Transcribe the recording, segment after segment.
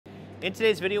In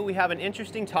today's video, we have an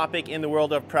interesting topic in the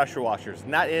world of pressure washers,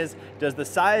 and that is, does the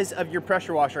size of your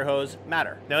pressure washer hose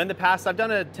matter? Now, in the past, I've done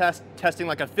a testing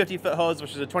like a 50-foot hose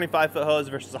versus a 25-foot hose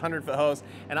versus a 100-foot hose,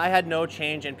 and I had no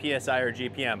change in PSI or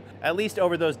GPM, at least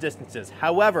over those distances.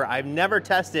 However, I've never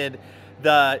tested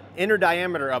the inner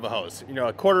diameter of a hose, you know,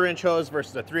 a 1/4-inch hose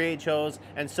versus a 3/8 hose,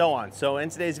 and so on. So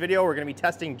in today's video, we're gonna be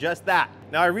testing just that.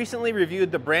 Now, I recently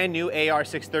reviewed the brand new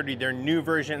AR630, their new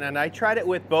version, and I tried it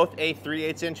with both a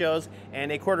 3/8-inch hose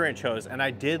and a 1/4-inch hose, and I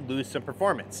did lose some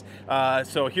performance.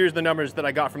 So here's the numbers that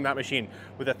I got from that machine.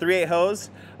 With a 3/8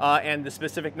 hose and the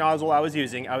specific nozzle I was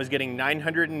using, I was getting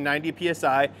 990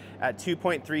 PSI at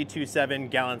 2.327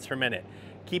 gallons per minute.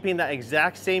 Keeping that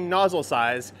exact same nozzle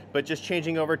size, but just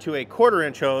changing over to a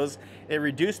 1/4-inch hose, it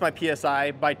reduced my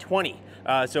PSI by 20.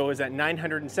 So it was at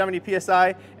 970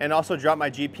 PSI and also dropped my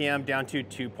GPM down to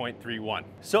 2.31.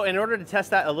 So in order to test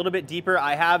that a little bit deeper,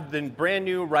 I have the brand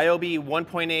new Ryobi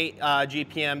 1.8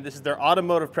 GPM. This is their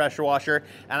automotive pressure washer,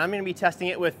 and I'm gonna be testing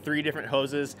it with 3 different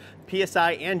hoses,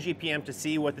 PSI and GPM, to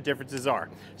see what the differences are.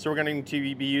 So we're going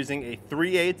to be using a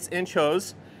 3/8-inch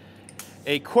hose,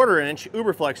 a 1/4-inch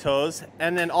Uberflex hose,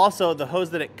 and then also the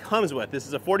hose that it comes with. This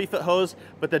is a 40-foot hose,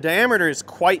 but the diameter is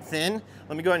quite thin.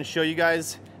 Let me go ahead and show you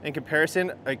guys in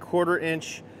comparison, a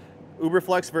 1/4-inch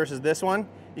Uberflex versus this one.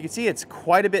 You can see it's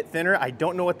quite a bit thinner. I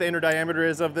don't know what the inner diameter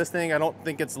is of this thing. I don't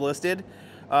think it's listed.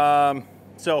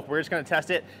 So we're just gonna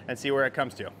test it and see where it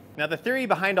comes to. Now, the theory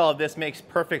behind all of this makes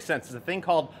perfect sense. It's a thing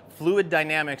called fluid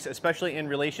dynamics, especially in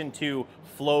relation to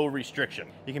flow restriction.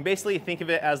 You can basically think of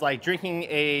it as like drinking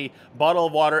a bottle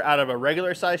of water out of a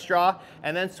regular size straw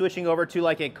and then switching over to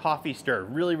like a coffee stir,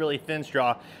 really, really thin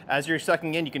straw. As you're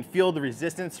sucking in, you can feel the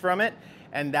resistance from it,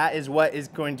 and that is what is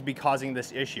going to be causing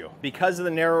this issue. Because of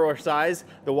the narrower size,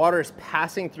 the water is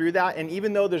passing through that, and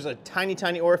even though there's a tiny,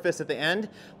 tiny orifice at the end,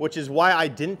 which is why I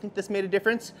didn't think this made a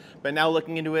difference, but now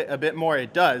looking into it a bit more,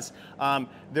 it does.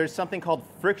 There's something called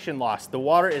friction loss. The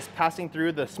water is passing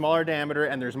through the smaller diameter,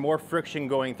 and there's more friction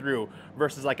going through,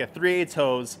 versus like a 3/8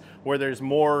 hose, where there's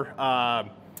more,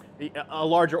 a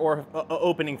larger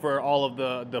opening for all of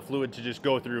the fluid to just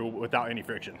go through without any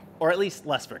friction, or at least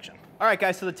less friction. All right,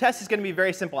 guys, so the test is gonna be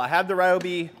very simple. I have the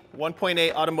Ryobi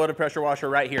 1.8 automotive pressure washer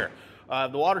right here.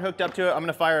 The water hooked up to it. I'm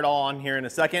gonna fire it all on here in a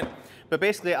second. But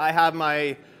basically, I have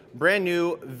my brand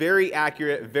new, very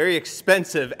accurate, very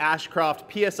expensive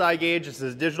Ashcroft PSI gauge. This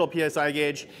is a digital PSI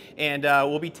gauge, and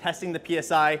we'll be testing the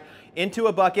PSI into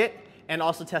a bucket and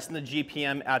also testing the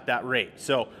GPM at that rate.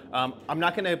 So I'm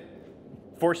not gonna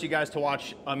force you guys to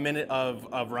watch a minute of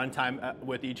runtime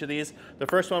with each of these. The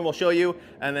first one we'll show you,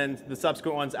 and then the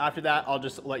subsequent ones after that, I'll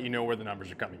just let you know where the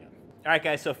numbers are coming in. All right,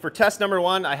 guys, so for test number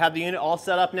 1, I have the unit all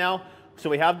set up now. So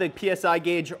we have the PSI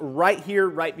gauge right here,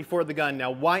 right before the gun.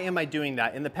 Now, why am I doing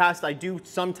that? In the past, I do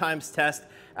sometimes test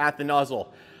at the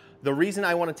nozzle. The reason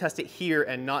I want to test it here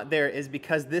and not there is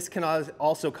because this can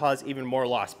also cause even more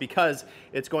loss, because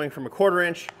it's going from a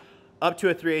 1/4-inch up to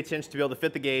a 3/8-inch to be able to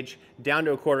fit the gauge, down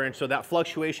to a 1/4-inch, so that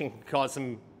fluctuation can cause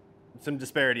some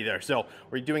disparity there. So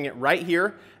we're doing it right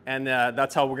here, and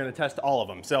that's how we're gonna test all of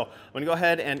them. So I'm gonna go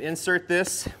ahead and insert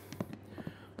this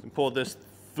and pull this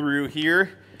through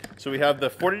here. So we have the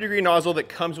 40-degree nozzle that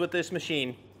comes with this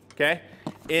machine, okay,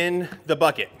 in the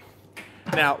bucket.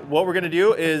 Now, what we're gonna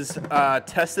do is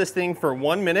test this thing for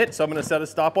 1 minute. So I'm gonna set a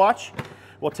stopwatch.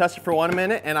 We'll test it for 1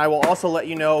 minute, and I will also let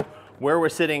you know where we're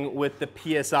sitting with the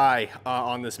PSI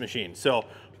on this machine. So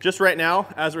just right now,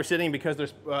 as we're sitting, because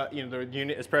there's, the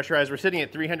unit is pressurized, we're sitting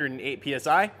at 308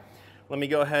 PSI. Let me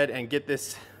go ahead and get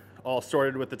this all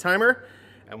sorted with the timer,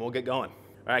 and we'll get going.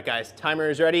 All right, guys,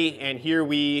 timer is ready, and here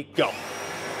we go.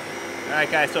 All right,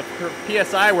 guys, so for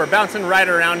PSI, we're bouncing right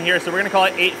around here, so we're gonna call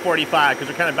it 845,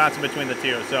 because we're kind of bouncing between the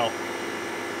two. So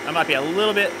that might be a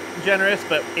little bit generous,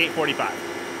 but 845.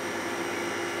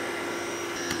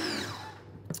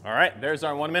 All right, there's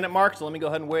our 1 minute mark, so let me go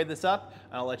ahead and weigh this up,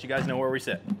 and I'll let you guys know where we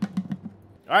sit.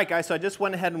 All right, guys, so I just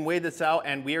went ahead and weighed this out,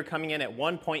 and we are coming in at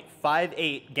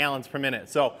 1.58 gallons per minute.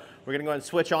 So we're gonna go ahead and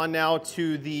switch on now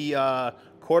to the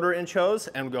 1/4-inch hose,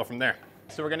 and we'll go from there.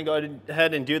 So we're gonna go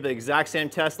ahead and do the exact same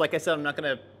test. Like I said, I'm not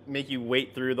gonna make you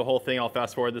wait through the whole thing. I'll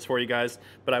fast forward this for you guys,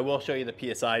 but I will show you the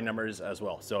PSI numbers as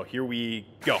well. So here we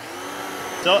go.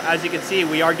 So as you can see,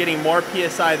 we are getting more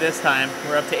PSI this time.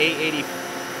 We're up to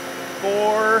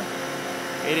 884,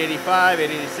 885,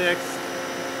 886.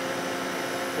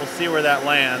 We'll see where that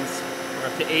lands. We're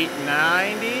up to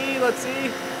 890, let's see.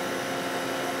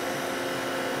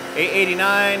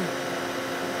 889,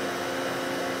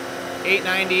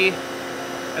 890.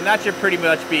 And that should pretty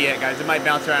much be it, guys. It might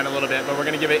bounce around a little bit, but we're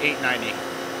gonna give it 890.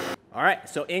 All right,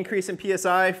 so increase in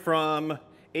PSI from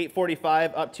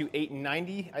 845 up to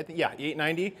 890, I think, yeah,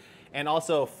 890. And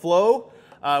also flow,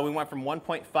 we went from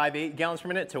 1.58 gallons per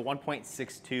minute to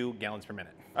 1.62 gallons per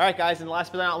minute. All right, guys, and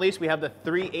last but not least, we have the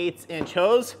 3/8 inch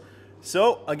hose.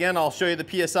 So again, I'll show you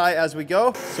the PSI as we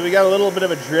go. So we got a little bit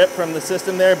of a drip from the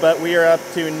system there, but we are up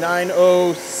to 90,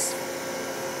 it's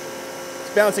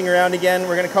bouncing around again.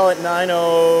 We're gonna call it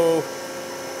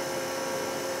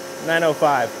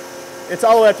 905. It's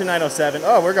all the way up to 907.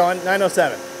 Oh, we're going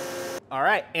 907. All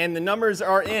right, and the numbers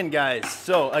are in, guys.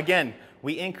 So again,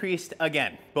 we increased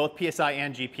again, both PSI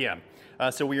and GPM.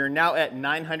 So we are now at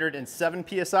 907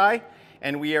 PSI,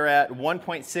 and we are at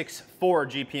 1.64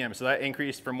 GPM. So that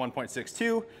increased from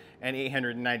 1.62 and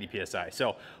 890 PSI.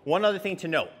 So one other thing to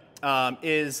note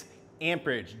is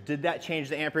amperage. Did that change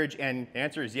the amperage? And the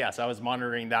answer is yes, I was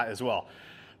monitoring that as well.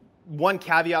 One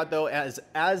caveat though,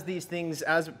 as these things,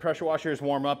 as pressure washers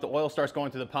warm up, the oil starts going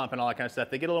through the pump and all that kind of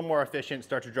stuff, they get a little more efficient,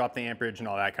 start to drop the amperage and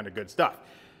all that kind of good stuff.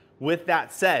 With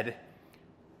that said,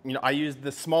 you know, I use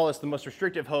the smallest, the most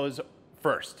restrictive hose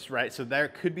first, right? So there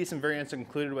could be some variance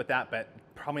included with that, but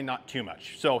probably not too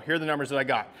much. So here are the numbers that I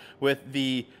got. With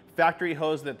the factory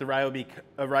hose that the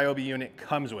Ryobi unit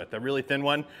comes with, the really thin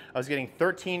one, I was getting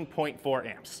 13.4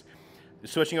 amps.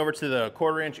 Switching over to the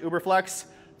 1/4 inch Uberflex,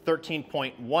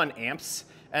 13.1 amps.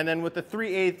 And then with the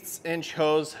 3/8 inch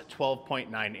hose,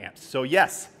 12.9 amps. So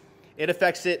yes, it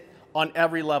affects it on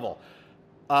every level.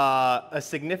 A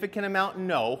significant amount,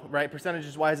 no, right?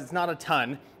 Percentages wise, it's not a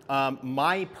ton.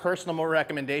 My personal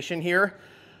recommendation here,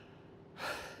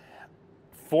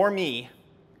 for me,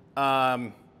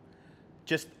 I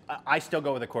still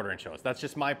go with a 1/4 inch hose. That's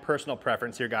just my personal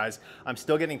preference here, guys. I'm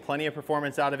still getting plenty of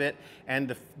performance out of it,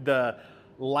 and the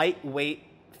lightweight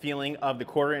feeling of the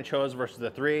 1/4 inch hose versus the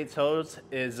 3/8 hose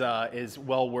is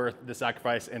well worth the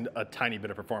sacrifice and a tiny bit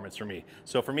of performance for me.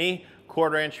 So for me,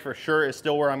 1/4 inch for sure is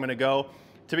still where I'm gonna go.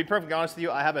 To be perfectly honest with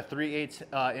you, I have a 3/8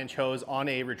 inch hose on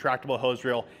a retractable hose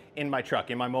reel in my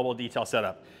truck, in my mobile detail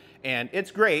setup. And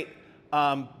it's great,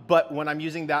 but when I'm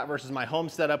using that versus my home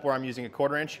setup where I'm using a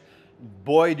 1/4 inch,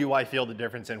 boy, do I feel the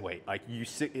difference in weight. Like you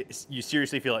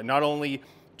seriously feel it, not only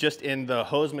just in the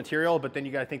hose material, but then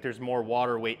you gotta think there's more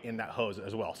water weight in that hose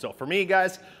as well. So for me,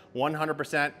 guys,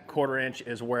 100% 1/4 inch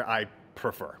is where I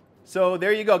prefer. So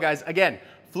there you go, guys. Again,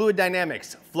 fluid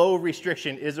dynamics, flow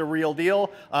restriction is a real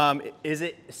deal. Is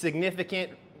it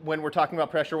significant when we're talking about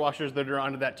pressure washers that are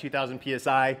under that 2000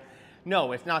 PSI?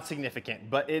 No, it's not significant,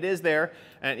 but it is there.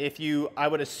 And I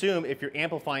would assume if you're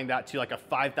amplifying that to like a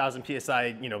 5000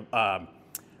 PSI, you know,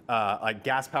 like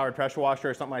gas-powered pressure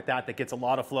washer or something like that that gets a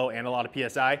lot of flow and a lot of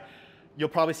PSI, you'll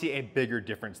probably see a bigger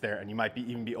difference there, and you might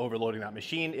even be overloading that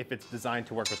machine if it's designed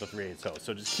to work with a 3/8 hose.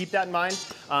 So just keep that in mind.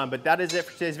 But that is it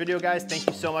for today's video, guys. Thank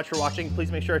you so much for watching.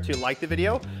 Please make sure to like the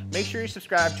video, make sure you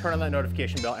subscribe, turn on that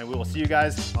notification bell, and we will see you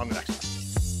guys on the next one.